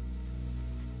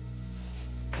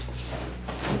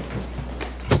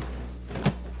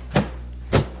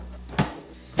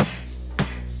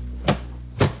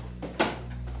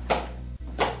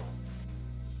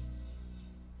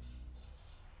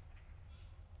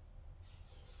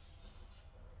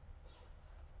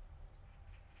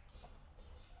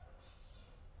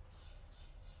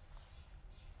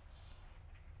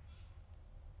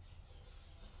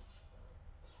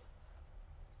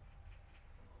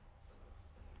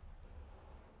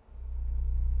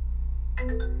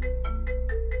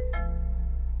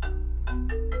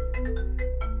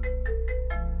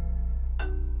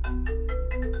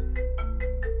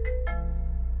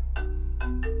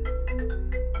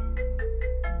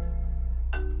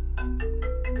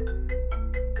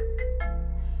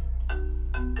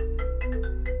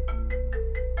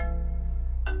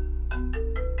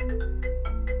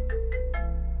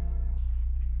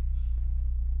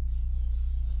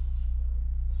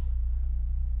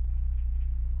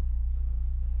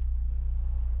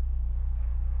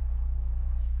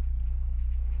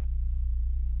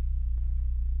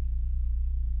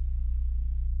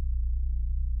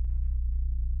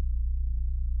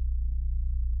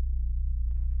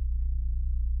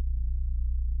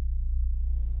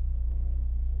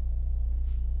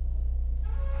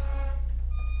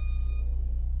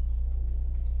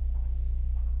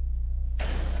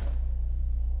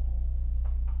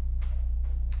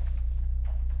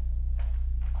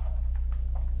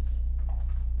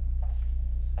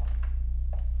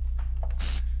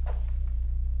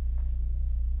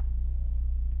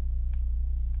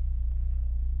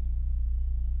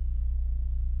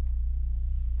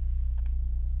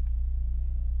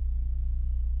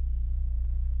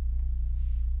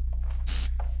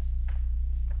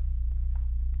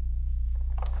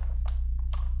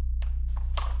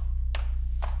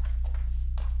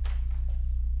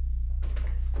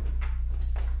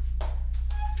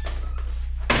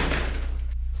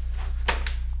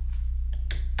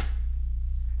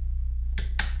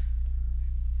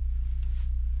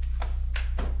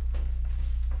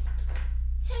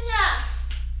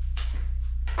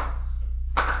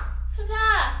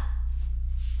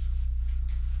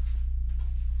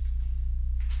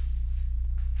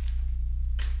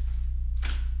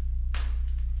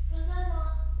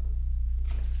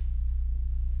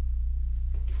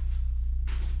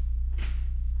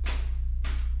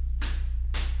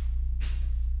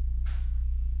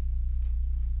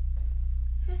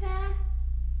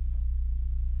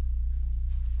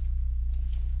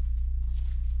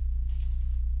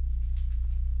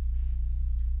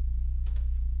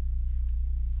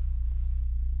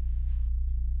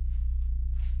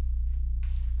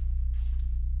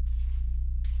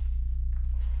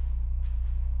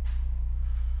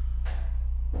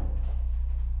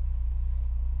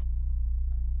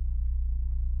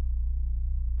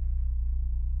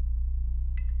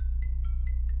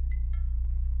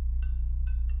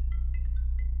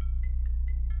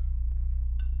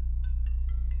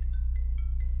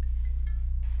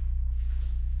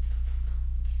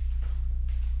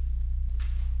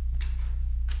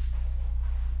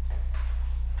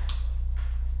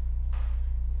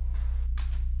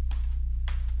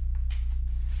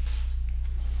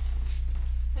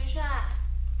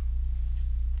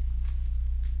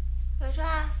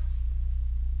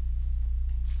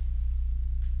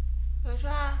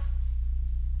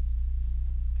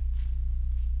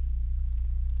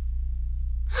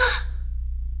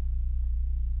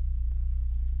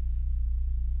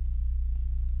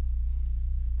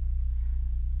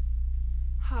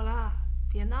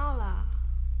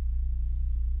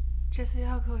这次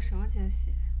要给我什么惊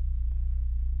喜？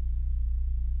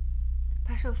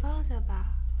把手放下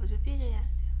吧，我就闭着眼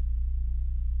睛。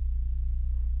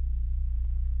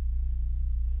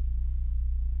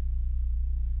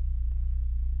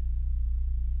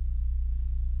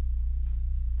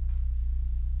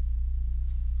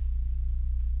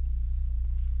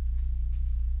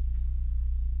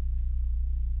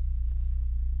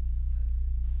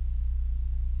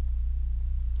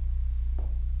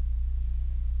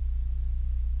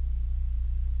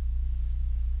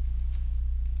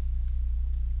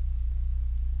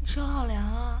你手好凉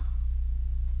啊，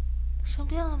生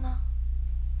病了吗？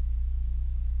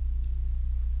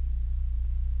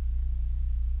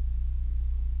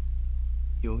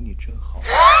有你真好。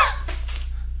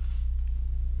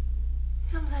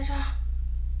你怎么在这儿？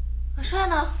文帅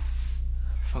呢？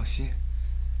放心，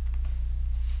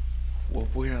我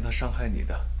不会让他伤害你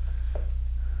的。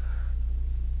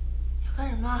要干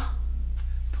什么？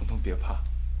彤彤别怕，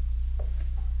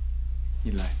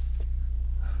你来。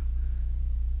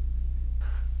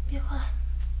别过来！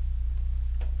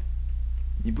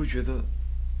你不觉得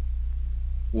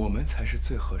我们才是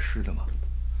最合适的吗？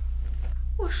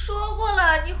我说过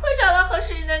了，你会找到合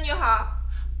适你的女孩，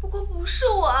不过不是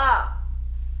我。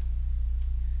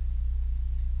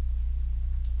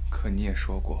可你也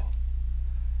说过，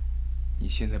你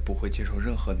现在不会接受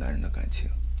任何男人的感情。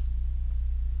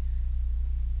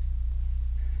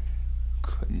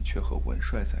可你却和文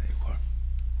帅在一块儿。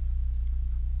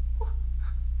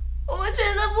我们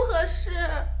真的不合适。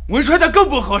文帅他更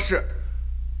不合适，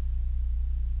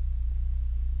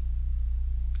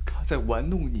他在玩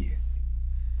弄你。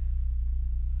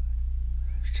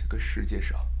这个世界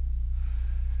上，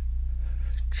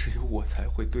只有我才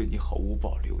会对你毫无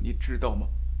保留，你知道吗？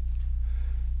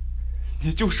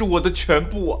你就是我的全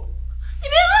部啊！你别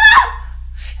过来！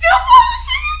这个疯子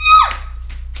神经病！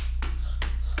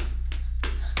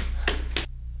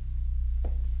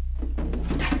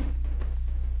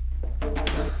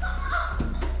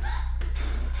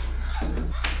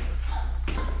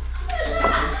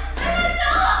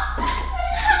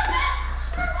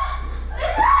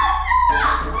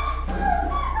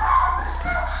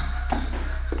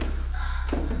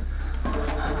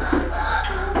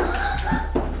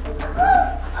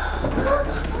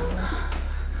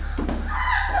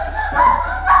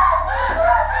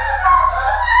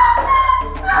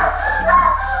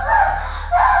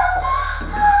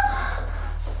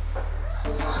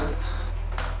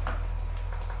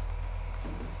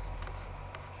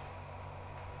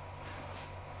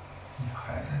你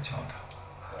还在叫他？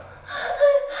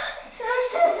这个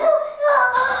神经病！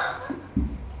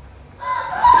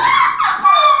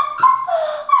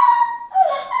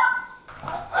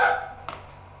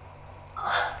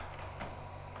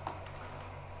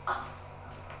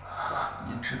你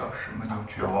知道什么叫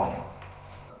绝望吗？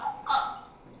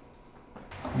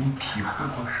你体会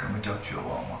过什么叫绝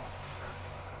望吗？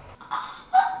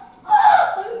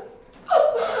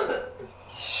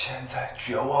你现在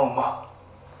绝望吗？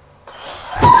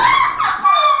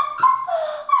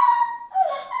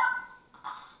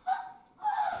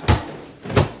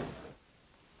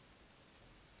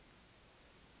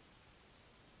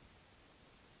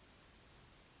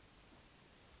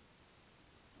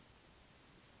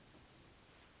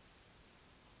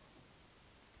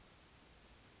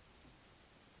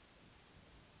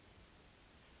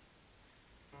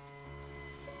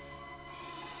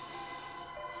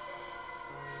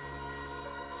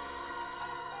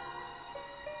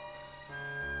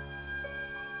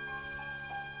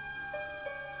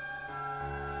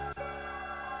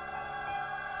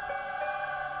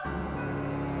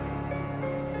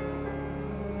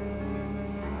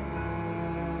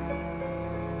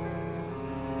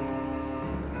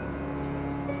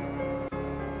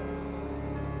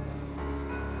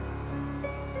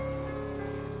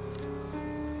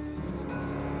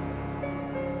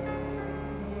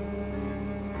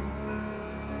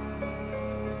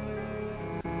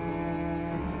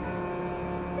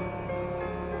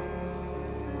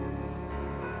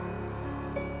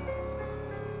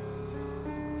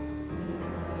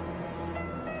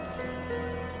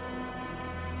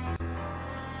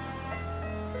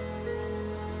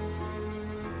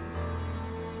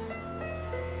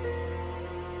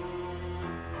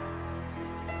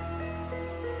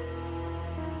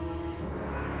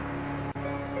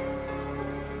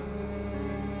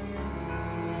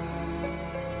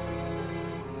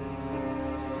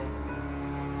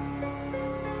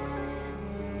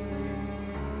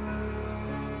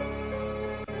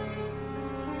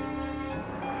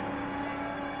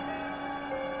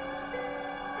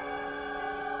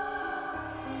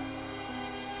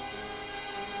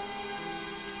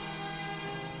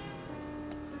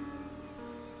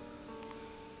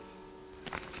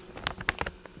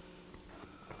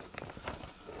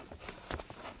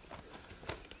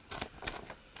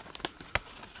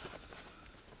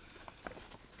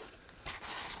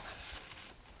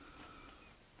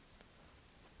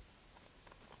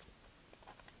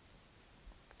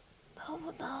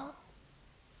不能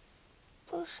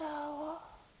不杀我。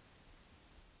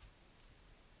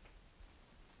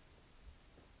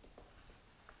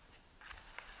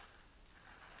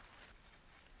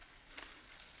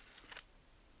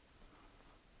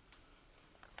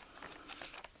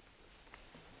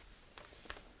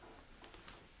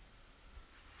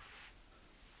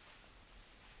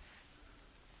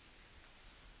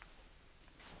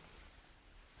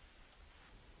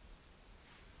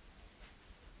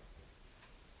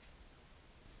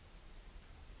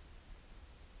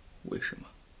为什么？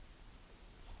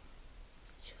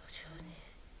求求你，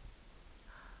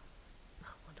能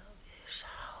不能别杀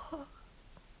我？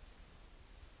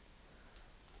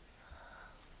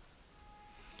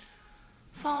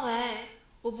方伟，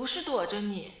我不是躲着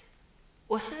你，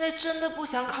我现在真的不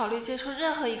想考虑接受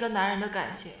任何一个男人的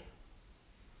感情。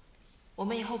我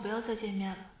们以后不要再见面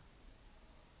了，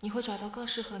你会找到更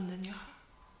适合你的女孩。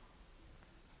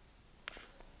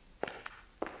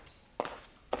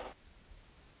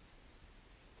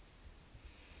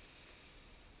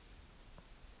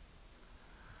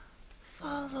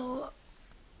放了我！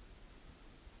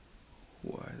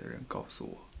我爱的人告诉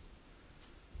我，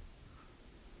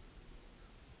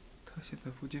他现在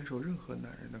不接受任何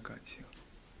男人的感情。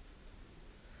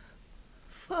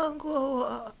放过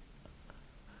我！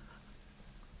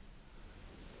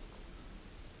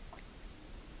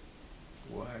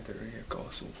我爱的人也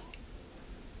告诉我，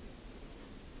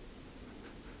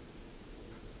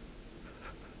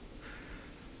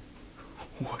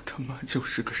我他妈就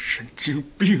是个神经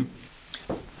病。